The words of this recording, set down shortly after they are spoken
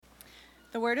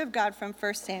The word of God from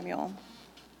 1 Samuel.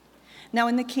 Now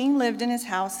when the king lived in his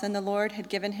house and the Lord had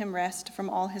given him rest from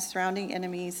all his surrounding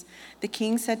enemies, the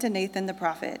king said to Nathan the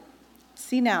prophet,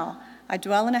 "See now, I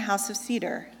dwell in a house of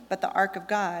cedar, but the ark of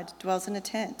God dwells in a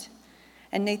tent."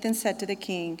 And Nathan said to the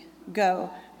king,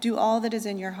 "Go, do all that is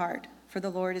in your heart, for the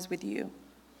Lord is with you."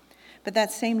 But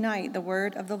that same night the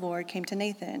word of the Lord came to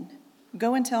Nathan,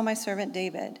 "Go and tell my servant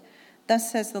David,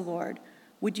 thus says the Lord,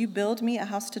 would you build me a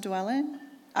house to dwell in?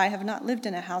 I have not lived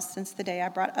in a house since the day I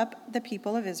brought up the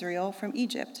people of Israel from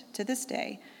Egypt to this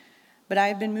day, but I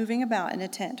have been moving about in a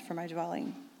tent for my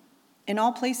dwelling. In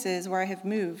all places where I have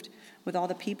moved with all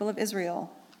the people of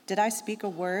Israel, did I speak a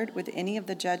word with any of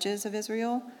the judges of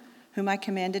Israel, whom I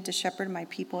commanded to shepherd my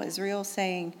people Israel,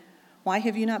 saying, why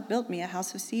have you not built me a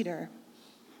house of cedar?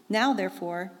 Now,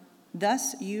 therefore,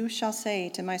 thus you shall say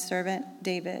to my servant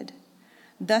David,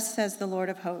 thus says the Lord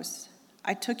of hosts,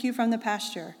 I took you from the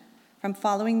pasture, from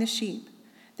following the sheep,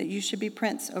 that you should be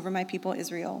prince over my people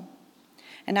Israel.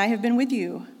 And I have been with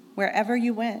you wherever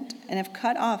you went, and have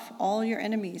cut off all your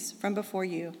enemies from before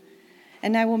you.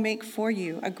 And I will make for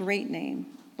you a great name,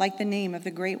 like the name of the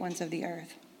great ones of the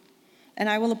earth. And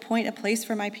I will appoint a place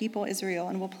for my people Israel,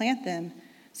 and will plant them,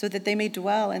 so that they may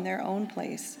dwell in their own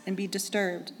place, and be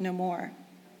disturbed no more.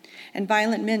 And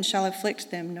violent men shall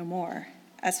afflict them no more,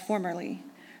 as formerly,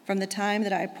 from the time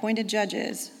that I appointed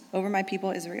judges over my people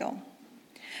Israel.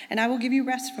 And I will give you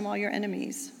rest from all your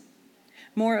enemies.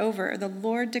 Moreover, the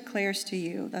Lord declares to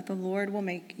you that the Lord will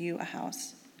make you a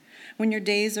house. When your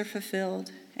days are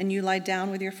fulfilled and you lie down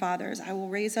with your fathers, I will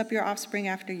raise up your offspring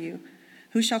after you,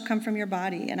 who shall come from your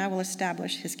body, and I will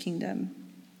establish his kingdom.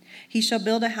 He shall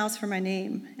build a house for my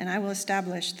name, and I will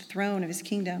establish the throne of his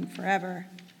kingdom forever.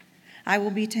 I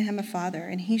will be to him a father,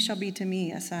 and he shall be to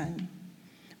me a son.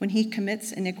 When he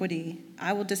commits iniquity,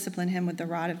 I will discipline him with the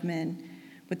rod of men,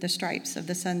 with the stripes of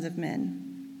the sons of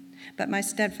men. But my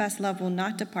steadfast love will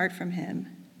not depart from him,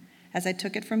 as I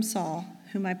took it from Saul,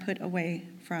 whom I put away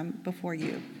from before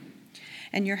you.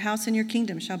 And your house and your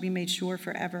kingdom shall be made sure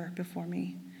forever before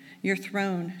me. Your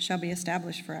throne shall be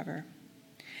established forever.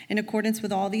 In accordance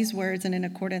with all these words and in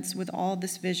accordance with all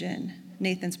this vision,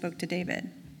 Nathan spoke to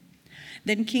David.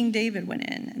 Then King David went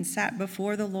in and sat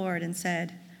before the Lord and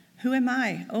said, Who am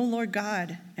I, O Lord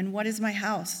God, and what is my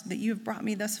house, that you have brought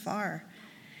me thus far?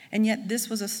 And yet this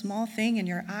was a small thing in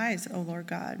your eyes, O Lord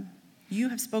God. You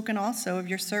have spoken also of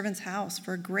your servant's house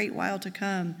for a great while to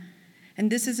come,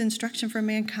 and this is instruction for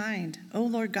mankind, O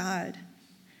Lord God.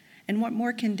 And what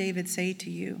more can David say to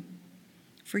you?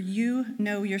 For you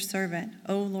know your servant,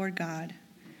 O Lord God.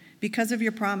 Because of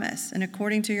your promise, and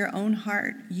according to your own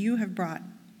heart, you have brought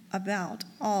about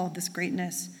all this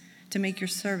greatness to make your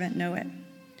servant know it.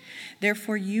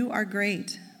 Therefore you are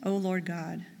great, O Lord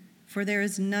God, for there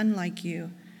is none like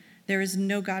you. There is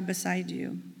no God beside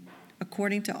you,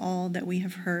 according to all that we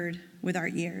have heard with our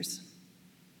ears.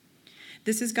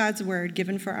 This is God's word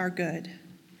given for our good.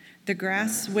 The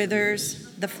grass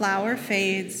withers, the flower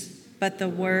fades, but the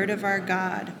word of our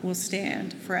God will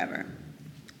stand forever.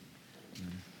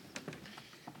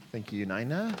 Thank you,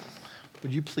 Nina.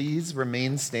 Would you please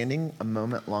remain standing a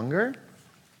moment longer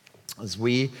as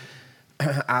we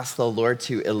ask the Lord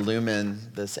to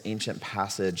illumine this ancient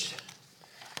passage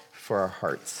for our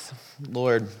hearts.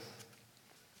 Lord,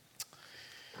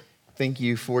 thank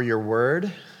you for your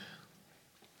word.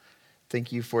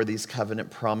 Thank you for these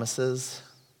covenant promises.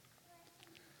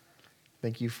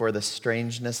 Thank you for the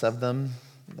strangeness of them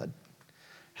that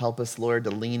help us, Lord,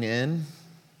 to lean in.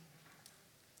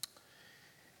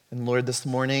 And Lord, this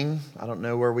morning, I don't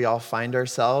know where we all find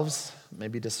ourselves,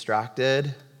 maybe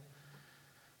distracted,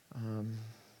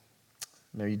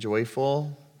 maybe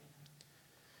joyful.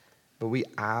 But we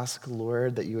ask,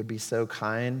 Lord, that you would be so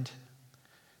kind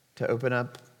to open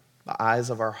up the eyes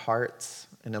of our hearts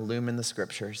and illumine the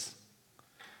scriptures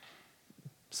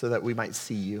so that we might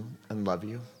see you and love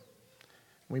you.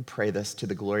 We pray this to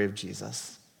the glory of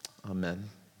Jesus. Amen.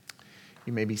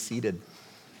 You may be seated.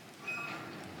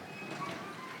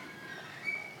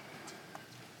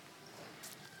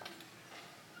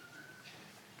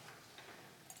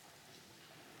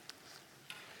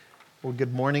 Well,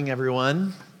 good morning,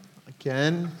 everyone.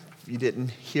 Again, if you didn't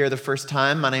hear the first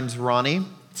time, my name's Ronnie,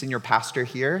 senior pastor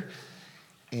here.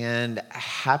 And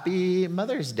happy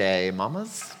Mother's Day,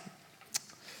 mamas.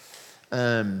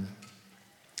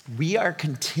 We are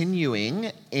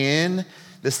continuing in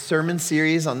this sermon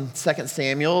series on 2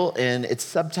 Samuel, and it's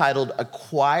subtitled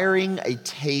Acquiring a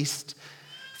Taste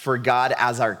for God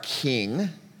as Our King.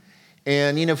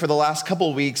 And, for the last couple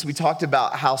of weeks, we talked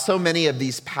about how so many of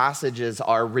these passages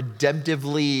are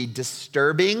redemptively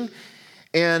disturbing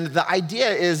And the idea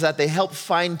is that they help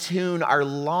fine-tune our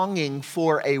longing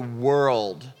for a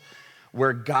world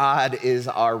where God is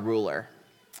our ruler.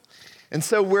 And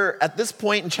so we're at this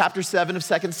point in chapter 7 of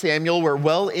 2 Samuel, we're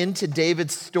well into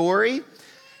David's story,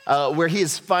 where he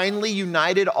has finally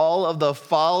united all of the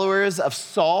followers of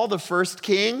Saul, the first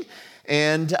king,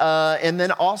 and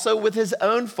then also with his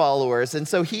own followers. And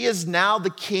so he is now the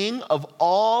king of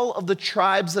all of the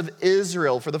tribes of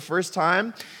Israel for the first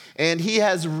time. And he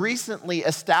has recently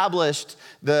established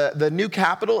the new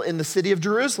capital in the city of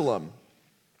Jerusalem.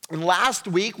 And last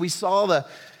week we saw the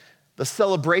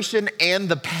celebration and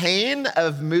the pain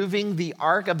of moving the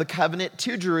Ark of the Covenant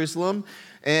to Jerusalem.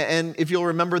 And if you'll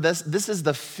remember this is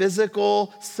the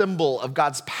physical symbol of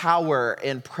God's power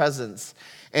and presence.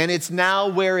 And it's now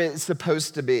where it's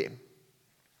supposed to be.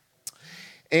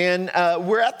 And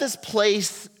we're at this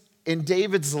place in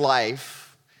David's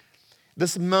life,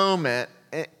 this moment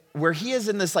where he is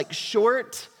in this like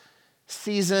short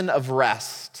season of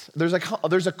rest. There's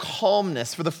a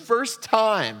calmness for the first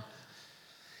time.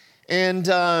 And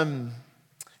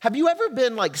have you ever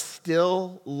been like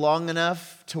still long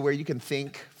enough to where you can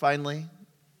think finally?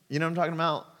 You know what I'm talking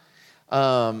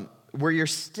about? Where you're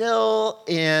still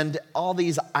and all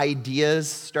these ideas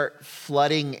start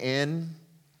flooding in.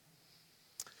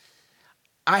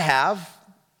 I have,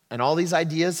 and all these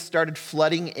ideas started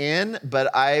flooding in,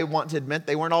 but I want to admit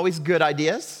they weren't always good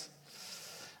ideas.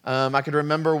 I could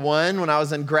remember one when I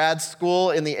was in grad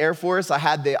school in the Air Force. I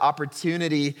had the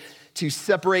opportunity to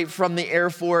separate from the Air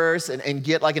Force and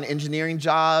get like an engineering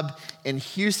job in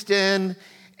Houston.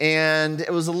 And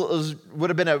it would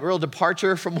have been a real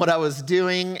departure from what I was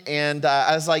doing. And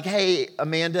I was like, hey,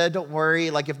 Amanda, don't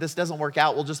worry. Like if this doesn't work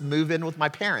out, we'll just move in with my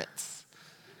parents.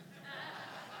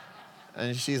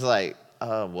 And she's like,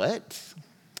 what?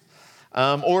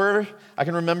 Or I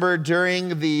can remember during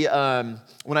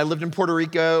when I lived in Puerto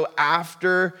Rico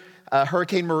after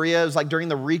Hurricane Maria, it was like during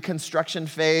the reconstruction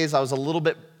phase. I was a little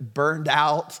bit burned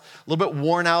out, a little bit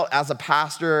worn out as a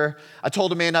pastor. I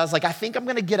told Amanda, I was like, I think I'm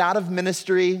gonna get out of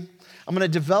ministry. I'm gonna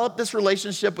develop this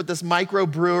relationship with this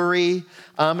microbrewery.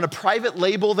 I'm gonna private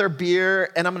label their beer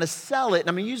and I'm gonna sell it and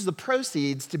I'm gonna use the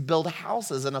proceeds to build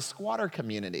houses in a squatter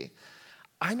community.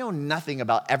 I know nothing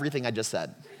about everything I just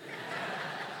said.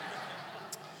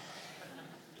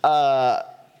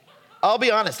 I'll be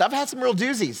honest, I've had some real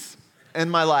doozies in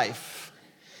my life,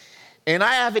 and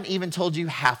I haven't even told you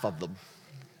half of them.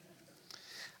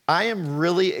 I am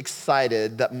really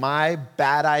excited that my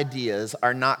bad ideas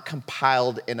are not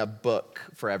compiled in a book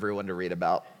for everyone to read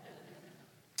about.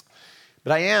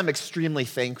 But I am extremely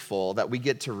thankful that we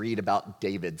get to read about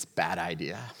David's bad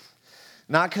idea.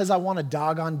 Not because I want to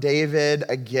dog on David.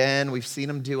 Again, we've seen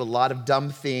him do a lot of dumb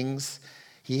things.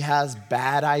 He has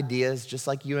bad ideas just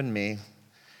like you and me.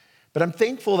 But I'm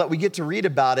thankful that we get to read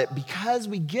about it because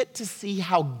we get to see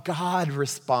how God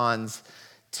responds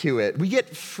to it. We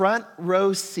get front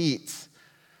row seats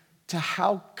to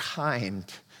how kind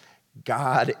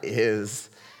God is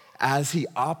as he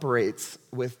operates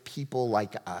with people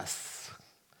like us.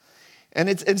 And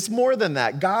it's more than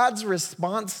that. God's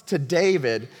response to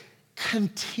David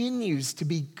continues to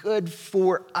be good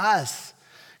for us,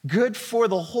 good for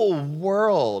the whole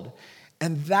world.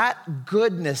 And that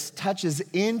goodness touches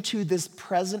into this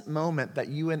present moment that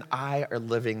you and I are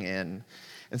living in.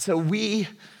 And so we,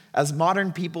 as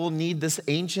modern people, need this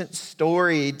ancient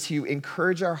story to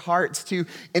encourage our hearts, to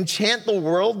enchant the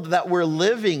world that we're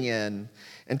living in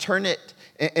and turn it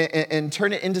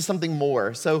into something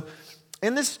more. So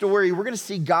in this story, we're going to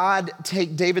see God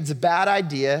take David's bad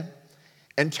idea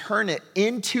and turn it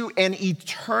into an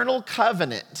eternal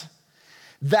covenant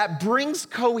that brings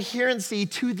coherency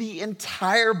to the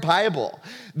entire Bible.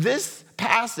 This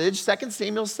passage, 2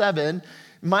 Samuel 7,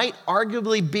 might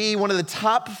arguably be one of the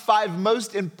top 5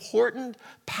 most important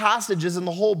passages in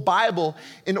the whole Bible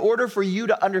in order for you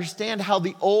to understand how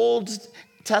the Old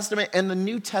Testament and the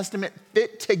New Testament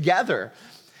fit together.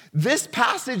 This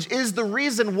passage is the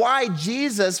reason why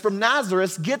Jesus from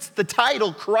Nazareth gets the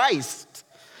title Christ,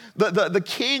 the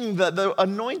King, the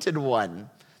Anointed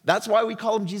One. That's why we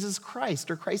call him Jesus Christ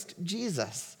or Christ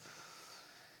Jesus.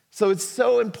 So it's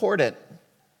so important.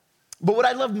 But what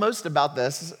I love most about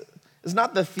this is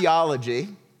not the theology,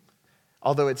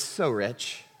 although it's so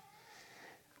rich,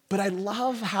 but I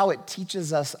love how it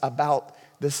teaches us about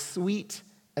the sweet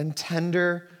and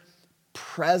tender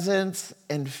presence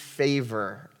and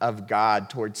favor of God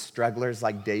towards strugglers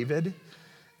like David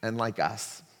and like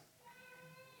us.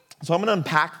 So I'm going to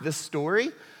unpack this story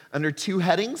under 2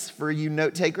 headings for you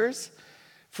note takers.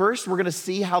 First, we're going to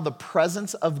see how the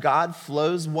presence of God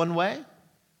flows one way.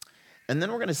 And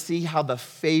then we're going to see how the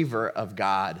favor of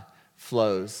God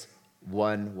flows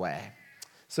one way.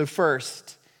 So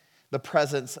first, the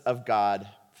presence of God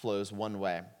flows one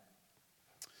way.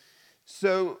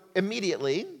 So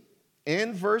immediately,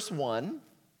 in verse 1,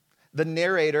 the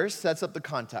narrator sets up the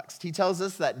context. He tells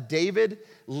us that David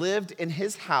lived in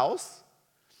his house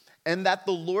and that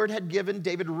the Lord had given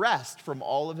David rest from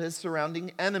all of his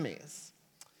surrounding enemies.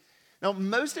 Now,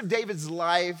 most of David's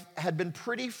life had been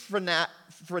pretty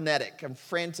frenetic and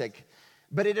frantic,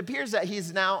 but it appears that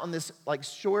he's now on this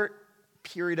short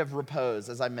period of repose,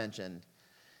 as I mentioned.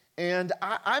 And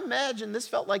I imagine this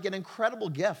felt like an incredible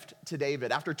gift to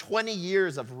David after 20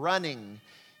 years of running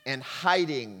and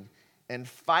hiding and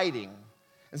fighting.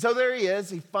 And so there he is.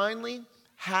 He finally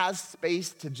has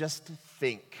space to just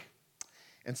think.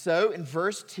 And so in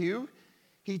verse 2,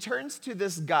 he turns to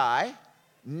this guy,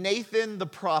 Nathan the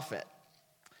prophet.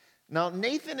 Now,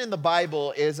 Nathan in the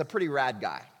Bible is a pretty rad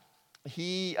guy.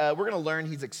 We're going to learn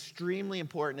he's extremely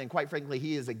important, and quite frankly,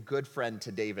 he is a good friend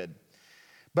to David.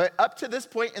 But up to this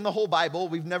point in the whole Bible,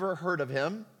 we've never heard of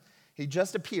him. He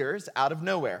just appears out of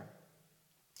nowhere.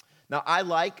 Now, I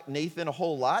like Nathan a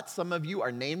whole lot. Some of you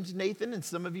are named Nathan, and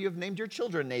some of you have named your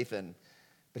children Nathan.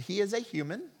 But he is a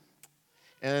human,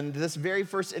 and this very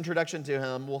first introduction to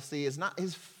him, we'll see, is not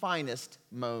his finest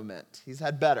moment. He's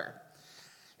had better.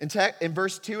 In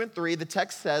verse 2 and 3, the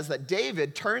text says that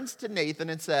David turns to Nathan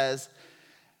and says,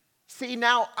 "See,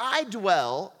 now I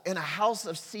dwell in a house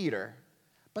of cedar,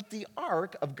 but the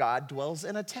ark of God dwells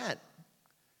in a tent."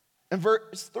 In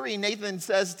verse 3, Nathan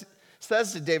says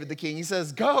to David the king, he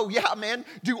says, "Go, yeah, man,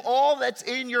 do all that's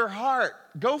in your heart.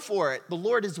 Go for it. The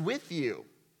Lord is with you."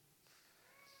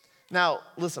 Now,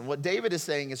 listen, what David is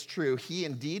saying is true. He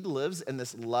indeed lives in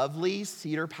this lovely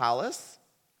cedar palace,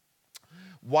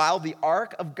 while the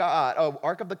Ark of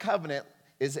the Covenant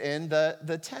is in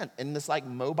the tent, in this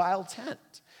mobile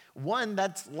tent, one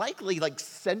that's likely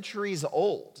centuries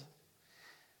old.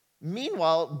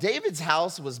 Meanwhile, David's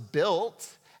house was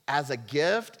built as a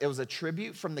gift. It was a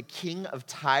tribute from the king of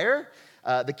Tyre.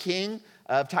 The king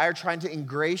of Tyre, trying to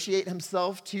ingratiate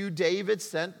himself to David,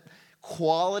 sent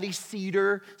quality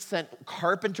cedar, sent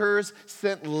carpenters,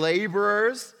 sent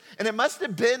laborers. And it must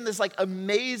have been this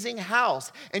amazing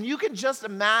house. And you can just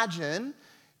imagine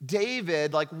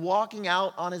David walking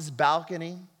out on his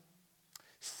balcony,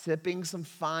 sipping some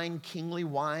fine kingly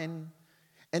wine,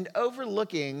 and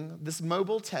overlooking this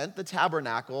mobile tent, the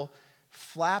tabernacle,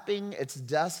 flapping its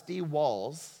dusty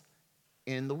walls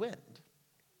in the wind.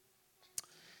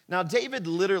 Now, David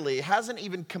literally hasn't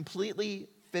even completely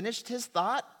finished his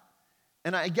thought,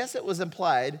 and I guess it was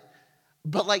implied,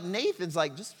 but Nathan's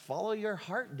just follow your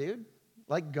heart, dude.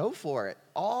 Go for it.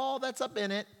 All that's up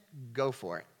in it, go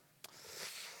for it.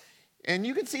 And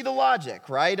you can see the logic,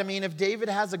 right? I mean, if David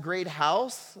has a great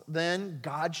house, then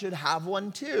God should have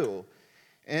one too.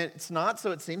 And it's not,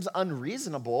 so it seems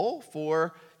unreasonable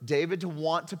for David to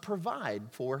want to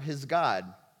provide for his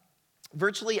God.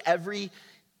 Virtually every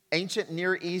ancient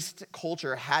Near East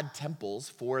culture had temples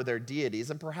for their deities,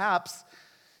 and perhaps,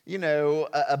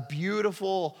 a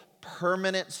beautiful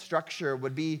permanent structure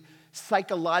would be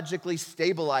psychologically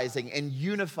stabilizing and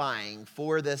unifying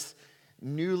for this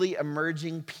newly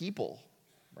emerging people,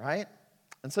 right?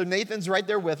 And so Nathan's right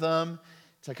there with them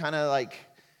to kind of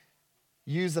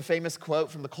use the famous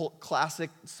quote from the cult classic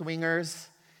Swingers.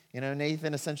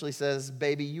 Nathan essentially says,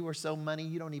 "Baby, you are so money,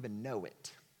 you don't even know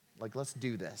it. Let's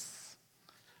do this."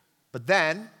 But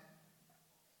then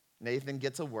Nathan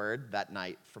gets a word that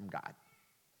night from God.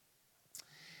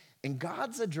 And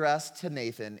God's address to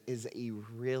Nathan is a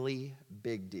really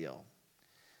big deal.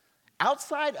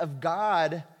 Outside of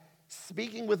God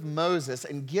speaking with Moses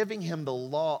and giving him the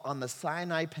law on the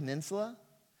Sinai Peninsula,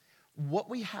 what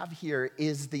we have here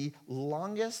is the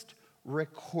longest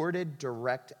recorded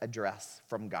direct address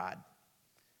from God.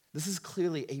 This is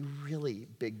clearly a really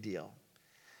big deal.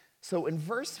 So in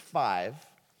verse 5,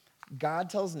 God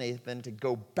tells Nathan to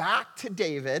go back to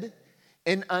David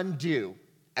and undo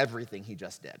everything he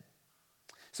just did.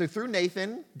 So through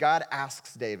Nathan, God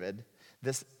asks David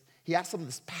this. He asks him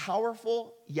this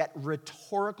powerful yet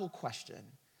rhetorical question.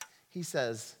 He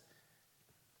says,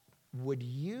 "Would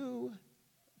you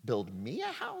build me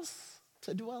a house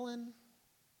to dwell in?"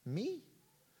 Me?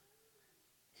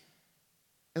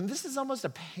 And this is almost a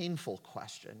painful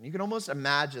question. You can almost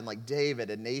imagine David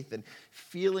and Nathan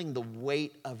feeling the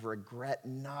weight of regret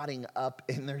knotting up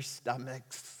in their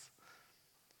stomachs.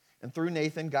 And through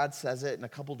Nathan, God says it in a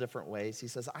couple different ways. He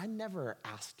says, "I never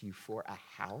asked you for a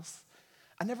house.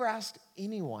 I never asked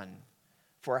anyone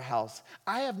for a house.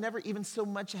 I have never even so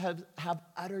much have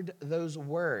uttered those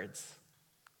words."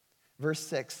 Verse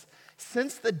 6,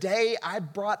 Since the day I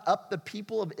brought up the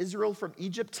people of Israel from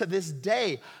Egypt to this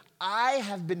day, I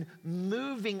have been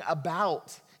moving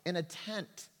about in a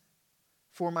tent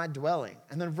for my dwelling.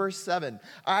 And then verse 7,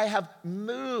 I have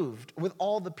moved with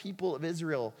all the people of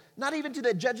Israel, not even to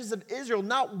the judges of Israel.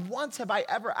 Not once have I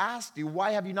ever asked you,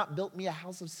 why have you not built me a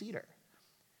house of cedar?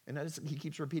 And notice he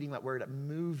keeps repeating that word,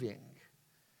 moving.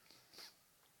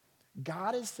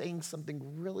 God is saying something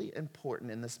really important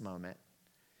in this moment.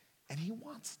 And he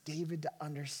wants David to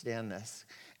understand this.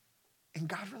 And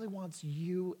God really wants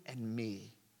you and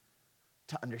me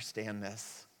to understand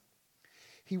this.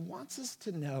 He wants us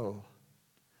to know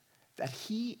that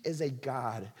he is a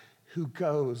God who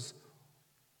goes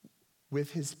with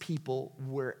his people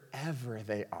wherever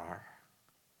they are.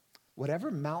 Whatever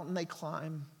mountain they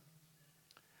climb,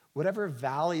 whatever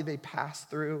valley they pass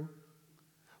through,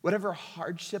 whatever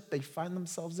hardship they find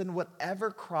themselves in,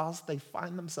 whatever cross they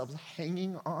find themselves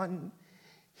hanging on,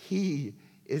 he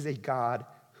is a God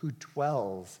who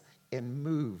dwells and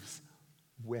moves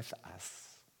with us.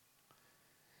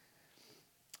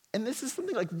 And this is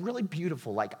something like really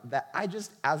beautiful, like that I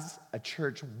just, as a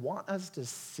church, want us to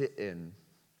sit in.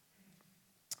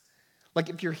 Like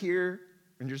if you're here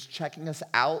and you're just checking us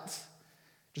out,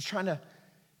 just trying to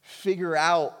figure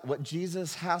out what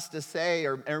Jesus has to say,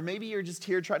 or maybe you're just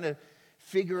here trying to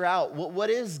figure out what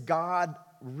is God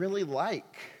really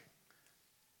like.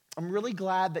 I'm really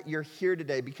glad that you're here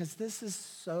today because this is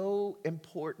so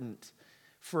important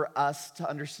for us to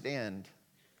understand.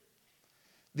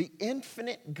 The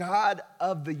infinite God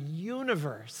of the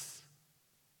universe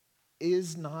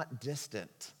is not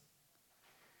distant.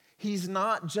 He's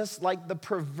not just like the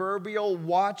proverbial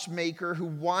watchmaker who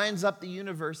winds up the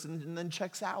universe and then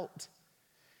checks out.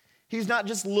 He's not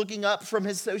just looking up from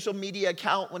his social media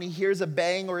account when he hears a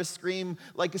bang or a scream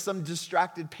like some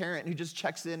distracted parent who just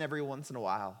checks in every once in a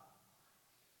while.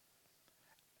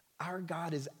 Our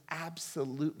God is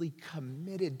absolutely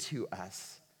committed to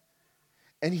us.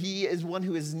 And he is one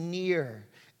who is near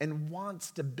and wants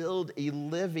to build a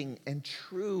living and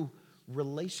true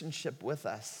relationship with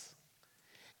us.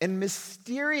 And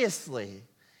mysteriously,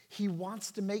 he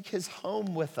wants to make his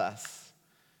home with us.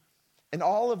 And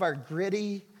all of our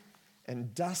gritty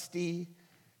and dusty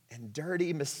and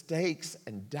dirty mistakes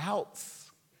and doubts,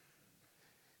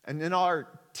 and in our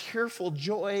tearful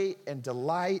joy and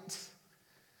delight,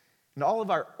 and all of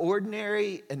our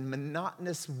ordinary and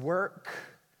monotonous work,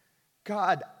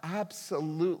 God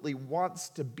absolutely wants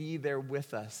to be there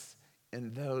with us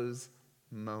in those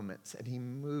moments, and he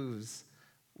moves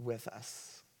with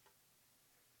us.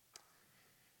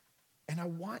 And I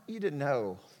want you to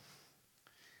know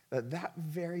that that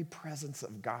very presence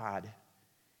of God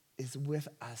is with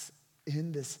us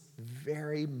in this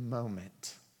very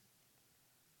moment.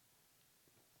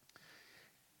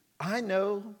 I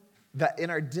know that in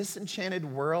our disenchanted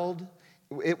world,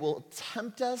 it will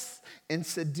tempt us and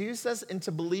seduce us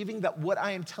into believing that what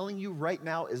I am telling you right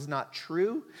now is not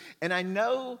true. And I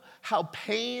know how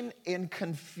pain and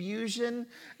confusion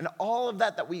and all of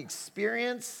that we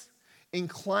experience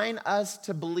incline us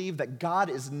to believe that God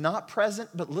is not present.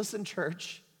 But listen,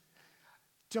 church,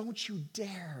 don't you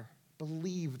dare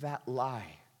believe that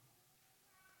lie.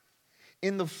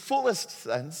 In the fullest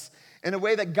sense, in a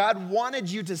way that God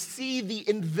wanted you to see the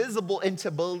invisible and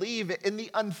to believe it, in the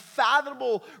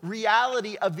unfathomable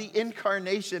reality of the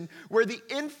incarnation, where the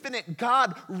infinite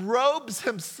God robes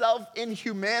himself in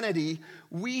humanity,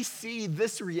 we see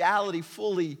this reality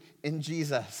fully in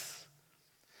Jesus.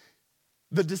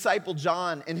 The disciple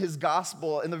John, in his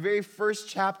gospel, in the very first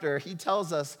chapter, he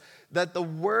tells us that the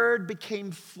Word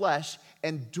became flesh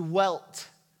and dwelt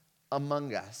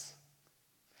among us.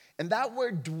 And that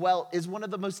word dwelt is one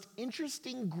of the most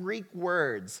interesting Greek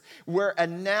words where a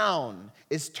noun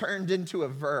is turned into a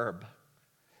verb.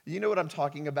 You know what I'm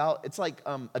talking about? It's like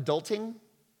adulting,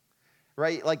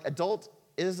 right? Like adult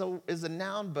is a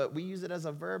noun, but we use it as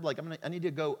a verb. Like I need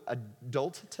to go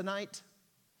adult tonight,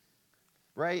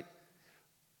 right?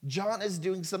 John is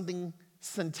doing something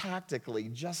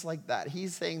syntactically just like that.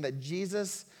 He's saying that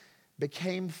Jesus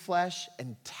became flesh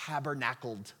and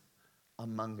tabernacled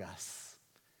among us.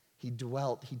 He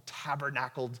dwelt, he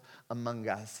tabernacled among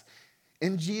us.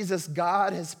 In Jesus,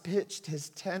 God has pitched his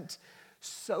tent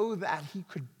so that he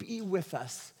could be with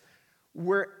us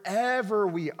wherever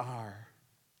we are,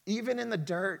 even in the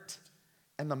dirt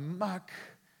and the muck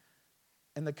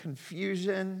and the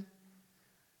confusion.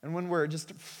 And when we're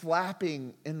just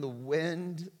flapping in the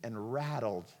wind and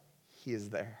rattled, he is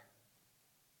there.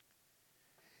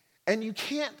 And you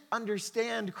can't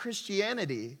understand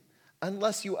Christianity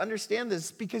unless you understand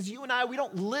this, because you and I, we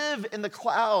don't live in the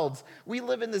clouds. We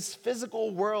live in this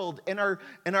physical world, and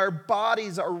our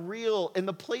bodies are real, and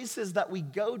the places that we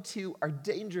go to are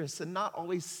dangerous and not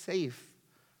always safe.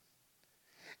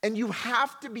 And you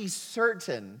have to be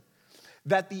certain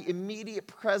that the immediate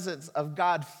presence of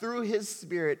God through his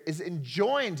Spirit is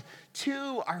enjoined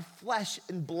to our flesh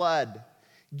and blood,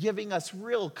 giving us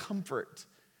real comfort,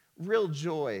 real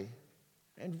joy,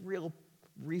 and real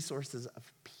resources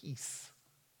of peace.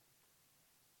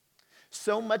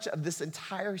 So much of this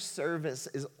entire service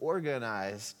is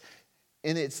organized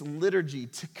in its liturgy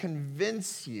to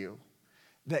convince you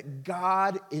that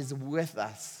God is with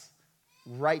us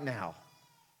right now.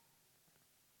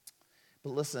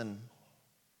 But listen,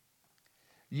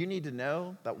 you need to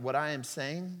know that what I am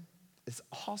saying is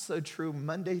also true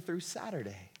Monday through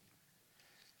Saturday.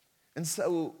 And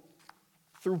so,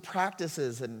 through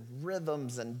practices and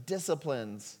rhythms and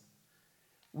disciplines,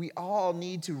 we all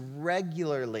need to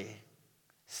regularly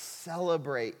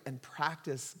celebrate and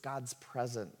practice God's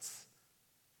presence.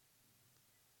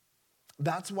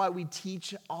 That's why we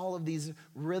teach all of these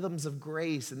rhythms of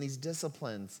grace and these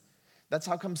disciplines. That's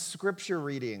how come scripture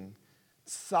reading,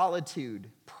 solitude,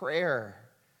 prayer.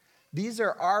 These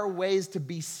are our ways to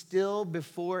be still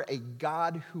before a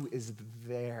God who is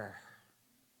there.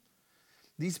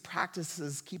 These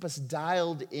practices keep us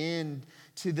dialed in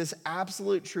to this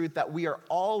absolute truth that we are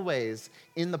always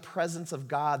in the presence of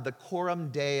God, the coram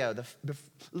Deo,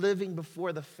 living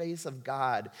before the face of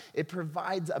God. It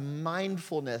provides a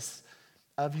mindfulness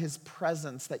of his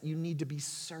presence that you need to be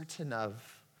certain of.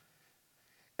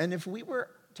 And if we were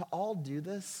to all do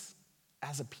this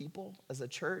as a people, as a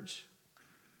church,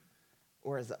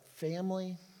 or as a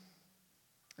family,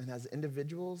 and as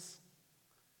individuals,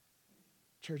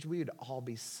 church, we would all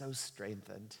be so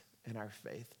strengthened in our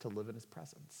faith to live in his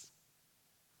presence.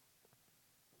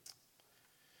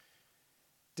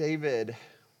 David,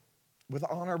 with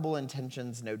honorable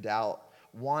intentions, no doubt,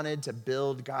 wanted to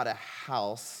build God a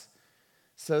house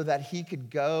so that he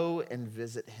could go and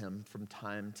visit him from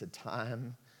time to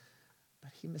time.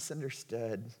 But he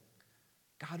misunderstood.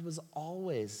 God was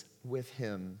always with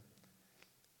him,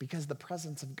 because the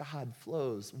presence of God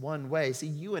flows one way. See,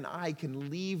 you and I can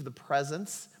leave the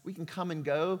presence. We can come and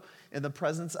go in the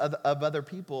presence of other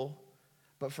people.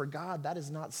 But for God, that is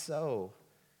not so.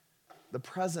 The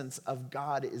presence of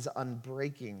God is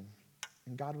unbreaking.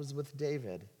 And God was with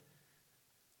David.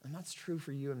 And that's true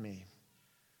for you and me,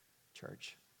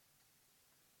 church.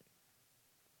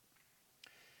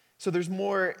 So there's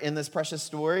more in this precious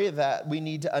story that we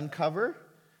need to uncover.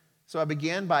 So I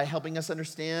began by helping us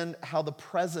understand how the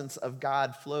presence of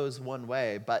God flows one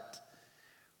way, but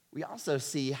we also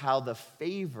see how the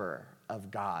favor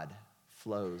of God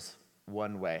flows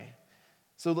one way.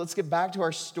 So let's get back to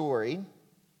our story.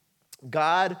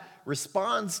 God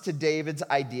responds to David's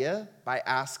idea by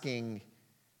asking,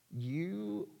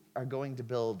 "You are going to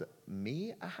build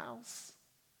me a house?"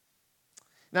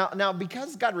 Now,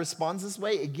 because God responds this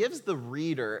way, it gives the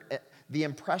reader the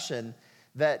impression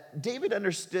that David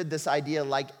understood this idea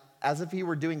like as if he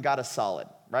were doing God a solid,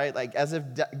 right? Like as if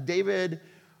David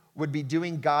would be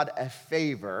doing God a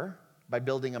favor by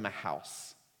building him a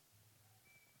house.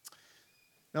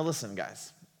 Now listen,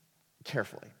 guys,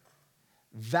 carefully.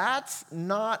 That's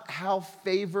not how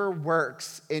favor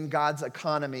works in God's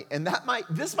economy. And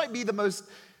this might be the most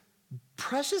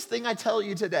precious thing I tell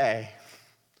you today.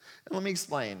 And let me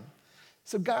explain.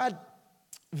 So God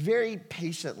very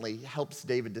patiently helps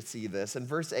David to see this. In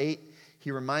verse 8,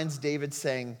 he reminds David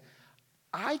saying,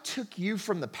 "I took you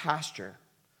from the pasture,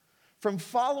 from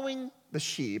following the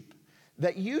sheep,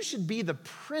 that you should be the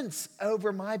prince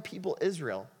over my people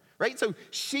Israel." Right? So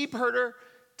sheep herder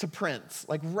to prince,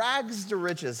 like rags to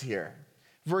riches here.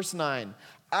 Verse 9,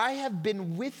 "I have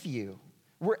been with you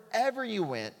wherever you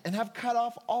went and have cut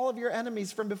off all of your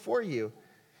enemies from before you,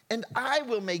 and I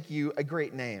will make you a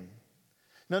great name."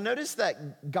 Now notice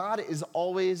that God is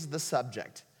always the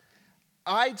subject.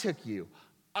 I took you.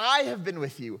 I have been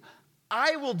with you.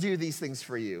 I will do these things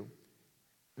for you.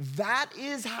 That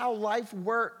is how life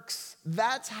works.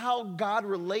 That's how God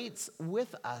relates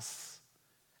with us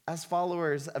as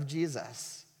followers of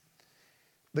Jesus.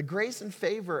 The grace and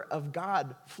favor of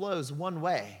God flows one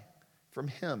way, from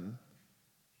him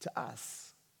to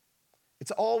us.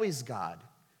 It's always God.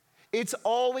 It's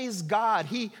always God.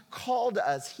 He called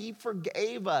us. He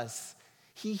forgave us.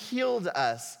 He healed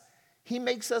us. He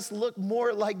makes us look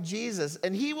more like Jesus.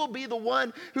 And he will be the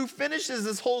one who finishes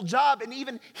this whole job and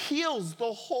even heals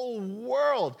the whole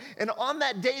world. And on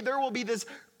that day, there will be this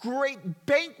great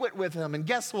banquet with him. And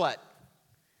guess what?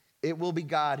 It will be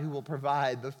God who will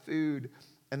provide the food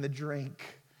and the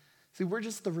drink See, we're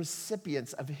just the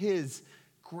recipients of his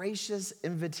gracious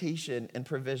invitation and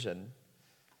provision.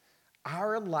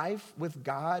 Our life with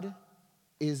God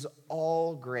is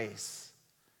all grace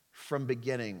from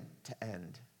beginning to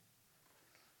end.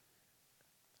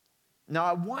 Now,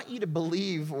 I want you to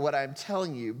believe what I'm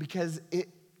telling you because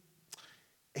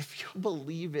if you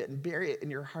believe it and bury it in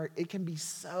your heart, it can be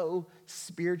so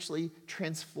spiritually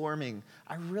transforming.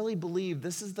 I really believe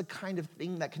this is the kind of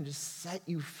thing that can just set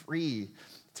you free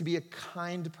to be a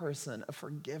kind person, a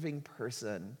forgiving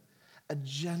person, a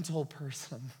gentle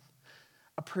person,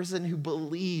 a person who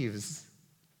believes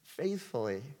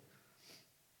faithfully.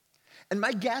 And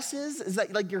my guess is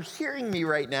that like you're hearing me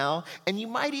right now, and you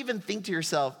might even think to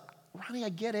yourself, Ronnie, I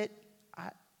get it.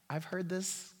 I've heard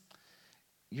this.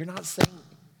 You're not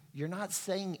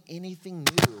saying anything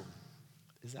new.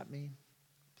 Is that me? I'm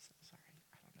so sorry.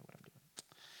 I don't know what I'm doing.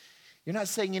 You're not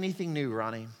saying anything new,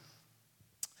 Ronnie.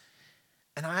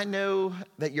 And I know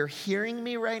that you're hearing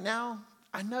me right now.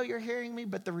 I know you're hearing me,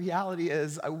 but the reality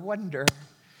is, I wonder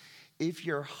if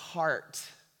your heart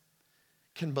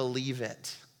can believe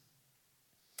it.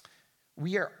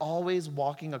 We are always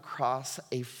walking across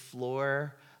a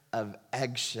floor of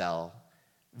eggshell,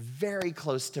 very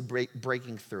close to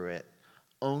breaking through it,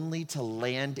 only to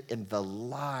land in the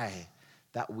lie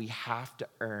that we have to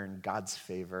earn God's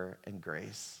favor and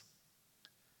grace.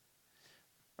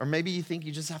 Or maybe you think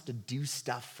you just have to do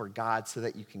stuff for God so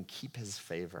that you can keep his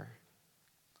favor.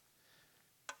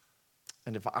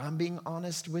 And if I'm being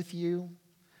honest with you,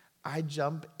 I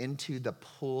jump into the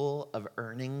pool of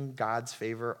earning God's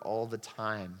favor all the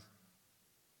time.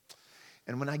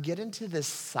 And when I get into this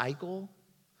cycle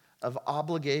of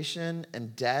obligation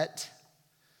and debt,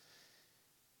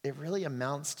 it really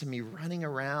amounts to me running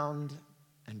around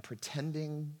and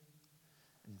pretending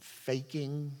and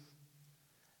faking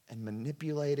and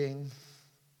manipulating.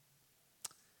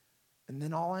 And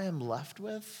then all I am left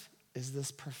with is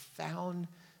this profound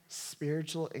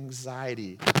spiritual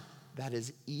anxiety that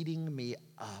is eating me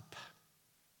up.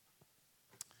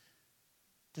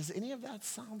 Does any of that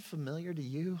sound familiar to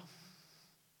you?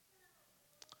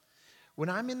 When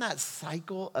I'm in that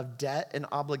cycle of debt and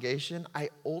obligation, I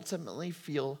ultimately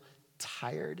feel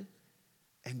tired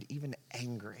and even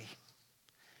angry.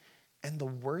 And the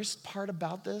worst part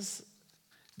about this,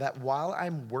 that while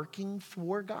I'm working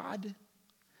for God,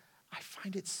 I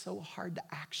find it so hard to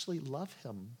actually love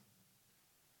him.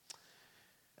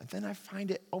 And then I find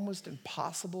it almost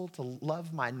impossible to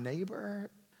love my neighbor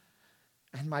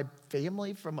and my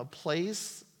family from a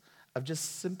place of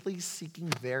just simply seeking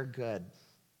their good.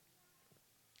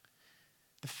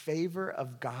 The favor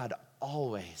of God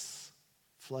always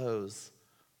flows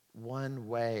one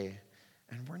way.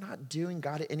 And we're not doing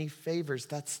God any favors.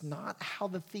 That's not how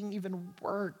the thing even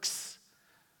works.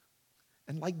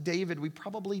 And like David, we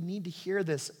probably need to hear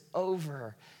this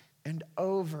over and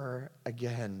over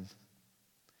again.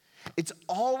 It's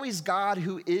always God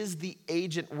who is the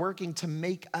agent working to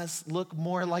make us look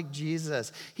more like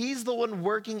Jesus. He's the one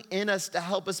working in us to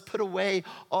help us put away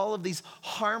all of these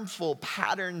harmful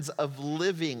patterns of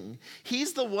living.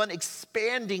 He's the one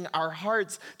expanding our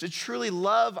hearts to truly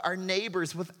love our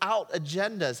neighbors without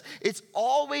agendas. It's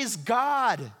always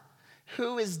God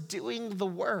who is doing the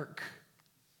work.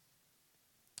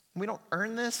 We don't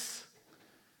earn this.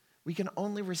 We can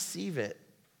only receive it.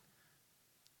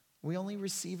 We only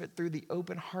receive it through the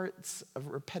open hearts of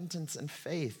repentance and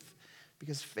faith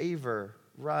because favor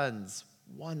runs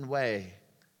one way.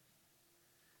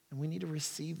 And we need to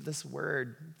receive this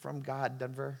word from God,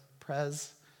 Denver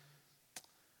Pres.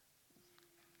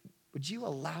 Would you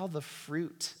allow the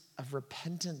fruit of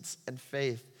repentance and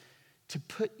faith to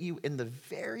put you in the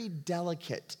very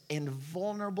delicate and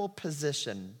vulnerable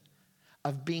position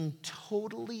of being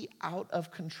totally out of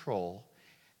control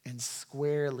and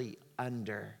squarely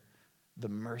under the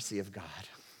mercy of God?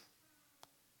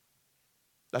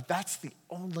 That's the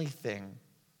only thing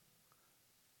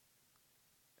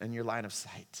in your line of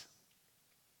sight.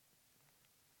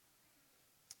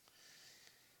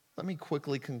 Let me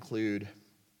quickly conclude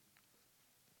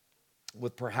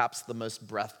with perhaps the most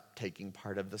breathtaking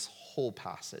part of this whole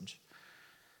passage.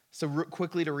 So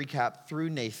quickly to recap, through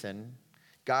Nathan,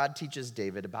 God teaches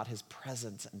David about his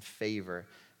presence and favor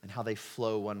and how they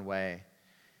flow one way.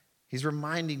 He's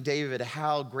reminding David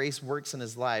how grace works in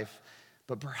his life,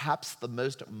 but perhaps the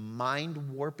most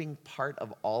mind-warping part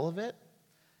of all of it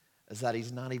is that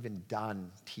he's not even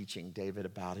done teaching David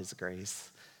about his grace.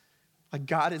 Like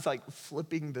God is like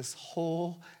flipping this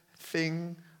whole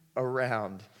thing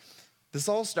around. This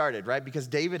all started, right? Because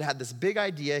David had this big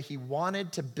idea. He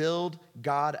wanted to build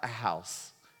God a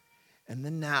house. And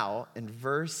then now in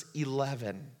verse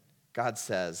 11, God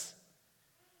says,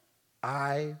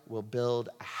 I will build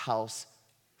a house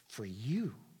for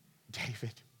you,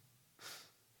 David.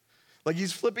 Like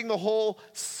he's flipping the whole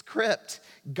script.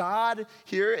 God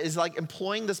here is like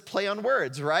employing this play on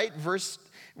words, right?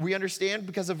 We understand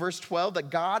because of verse 12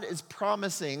 that God is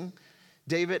promising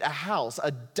David a house,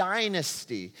 a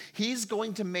dynasty. He's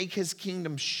going to make his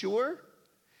kingdom sure,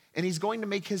 and he's going to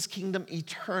make his kingdom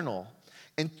eternal.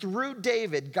 And through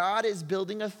David, God is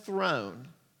building a throne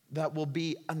that will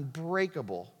be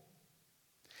unbreakable.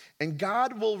 And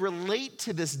God will relate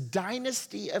to this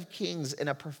dynasty of kings in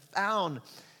a profound,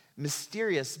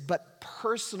 mysterious, but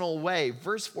personal way.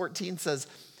 Verse 14 says,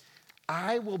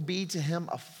 I will be to him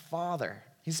a father.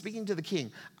 He's speaking to the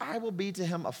king. I will be to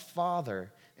him a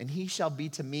father, and he shall be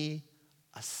to me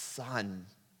a son.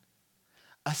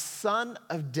 A son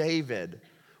of David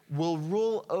will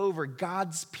rule over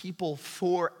God's people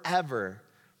forever.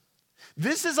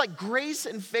 This is like grace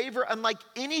and favor unlike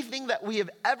anything that we have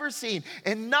ever seen.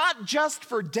 And not just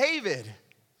for David,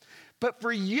 but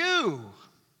for you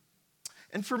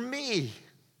and for me.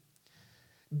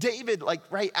 David,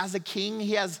 as a king,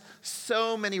 he has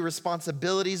so many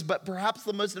responsibilities, but perhaps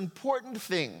the most important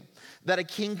thing that a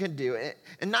king can do,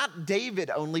 and not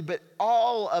David only, but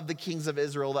all of the kings of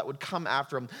Israel that would come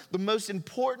after him, the most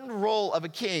important role of a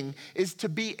king is to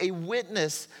be a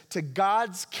witness to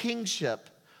God's kingship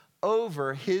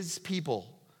over his people.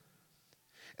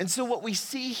 And so what we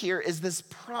see here is this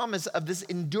promise of this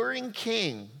enduring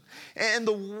king, and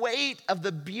the weight of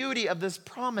the beauty of this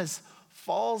promise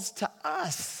falls to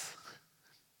us,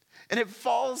 and it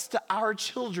falls to our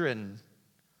children.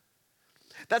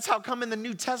 That's how come in the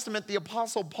New Testament, the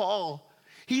Apostle Paul,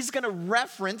 he's going to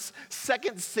reference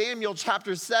 2 Samuel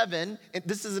chapter 7.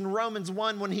 This is in Romans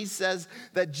 1 when he says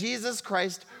that Jesus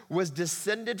Christ was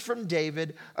descended from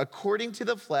David according to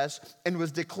the flesh and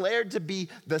was declared to be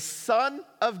the Son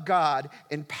of God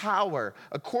in power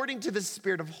according to the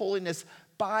Spirit of holiness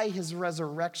by his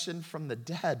resurrection from the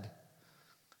dead.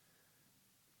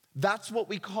 That's what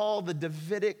we call the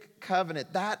Davidic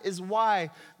covenant. That is why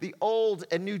the Old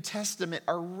and New Testament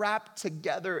are wrapped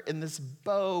together in this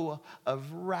bow of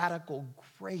radical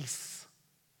grace.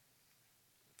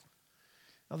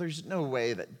 Now, there's no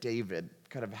way that David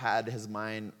could have had his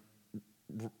mind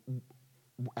been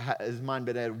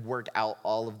able to work out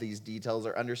all of these details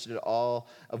or understood all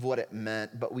of what it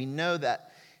meant, but we know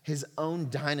that his own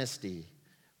dynasty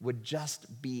would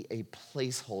just be a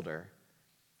placeholder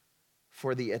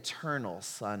for the eternal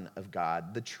Son of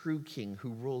God, the true King who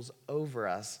rules over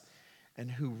us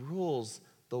and who rules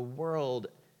the world,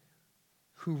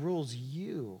 who rules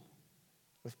you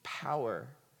with power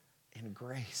and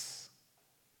grace.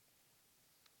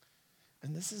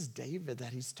 And this is David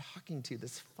that he's talking to,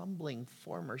 this fumbling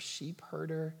former sheep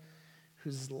herder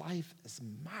whose life is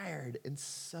mired in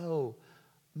so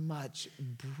much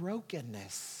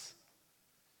brokenness.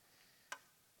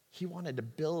 He wanted to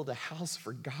build a house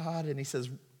for God, and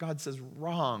God says,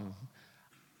 wrong.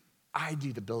 I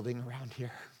do the building around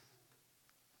here.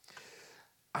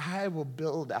 I will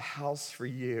build a house for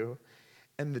you,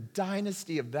 and the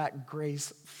dynasty of that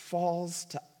grace falls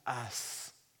to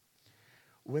us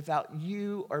without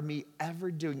you or me ever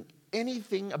doing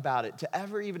anything about it, to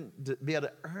ever even be able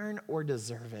to earn or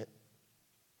deserve it.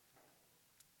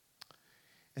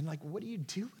 And what do you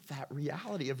do with that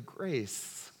reality of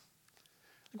grace?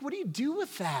 What do you do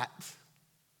with that?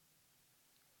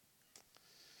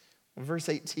 Verse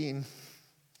 18,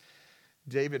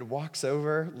 David walks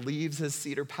over, leaves his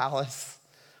cedar palace,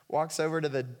 walks over to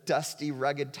the dusty,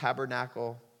 rugged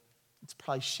tabernacle. It's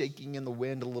probably shaking in the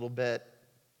wind a little bit.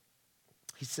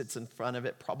 He sits in front of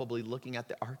it, probably looking at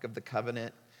the Ark of the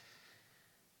Covenant,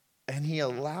 and he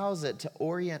allows it to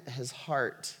orient his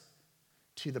heart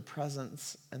to the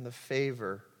presence and the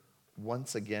favor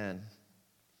once again.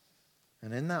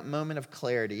 And in that moment of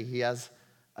clarity, he has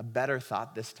a better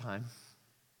thought this time.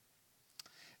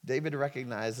 David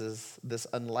recognizes this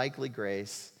unlikely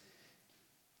grace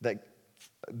of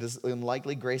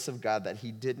God that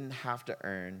he didn't have to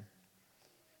earn.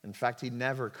 In fact, he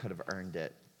never could have earned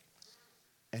it.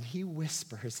 And he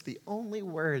whispers the only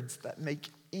words that make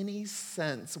any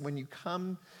sense when you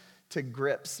come to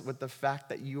grips with the fact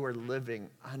that you are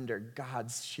living under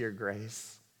God's sheer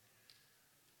grace.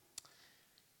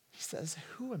 He says,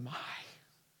 who am I?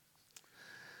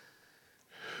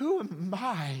 Who am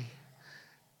I,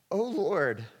 O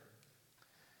Lord?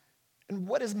 And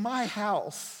what is my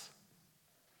house?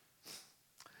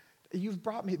 You've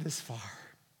brought me this far.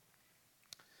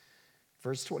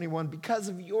 Verse 21, because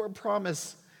of your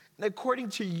promise and according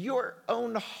to your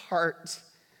own heart,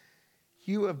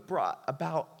 you have brought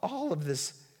about all of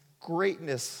this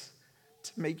greatness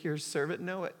to make your servant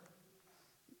know it.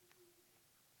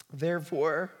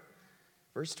 Therefore,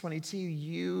 verse 22,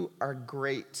 you are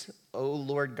great, O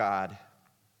Lord God,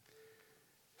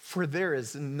 for there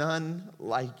is none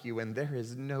like you, and there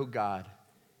is no God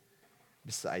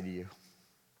beside you.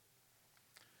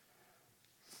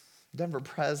 Denver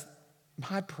Pres,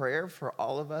 my prayer for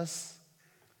all of us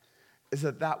is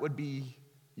that that would be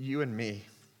you and me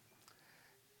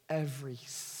every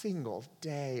single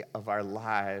day of our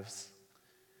lives,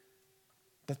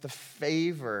 that the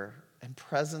favor and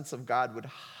presence of God would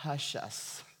hush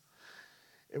us.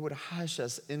 It would hush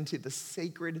us into the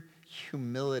sacred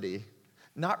humility,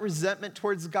 not resentment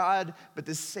towards God, but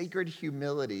the sacred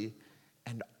humility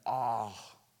and awe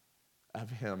of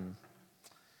him.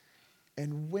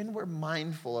 And when we're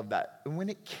mindful of that, and when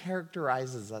it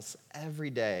characterizes us every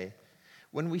day,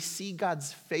 when we see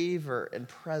God's favor and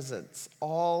presence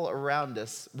all around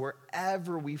us,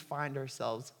 wherever we find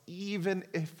ourselves, even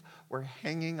if we're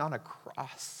hanging on a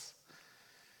cross,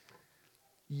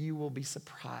 you will be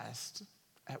surprised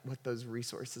at what those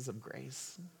resources of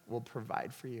grace will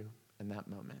provide for you in that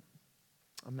moment.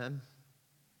 Amen.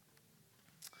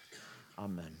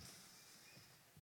 Amen.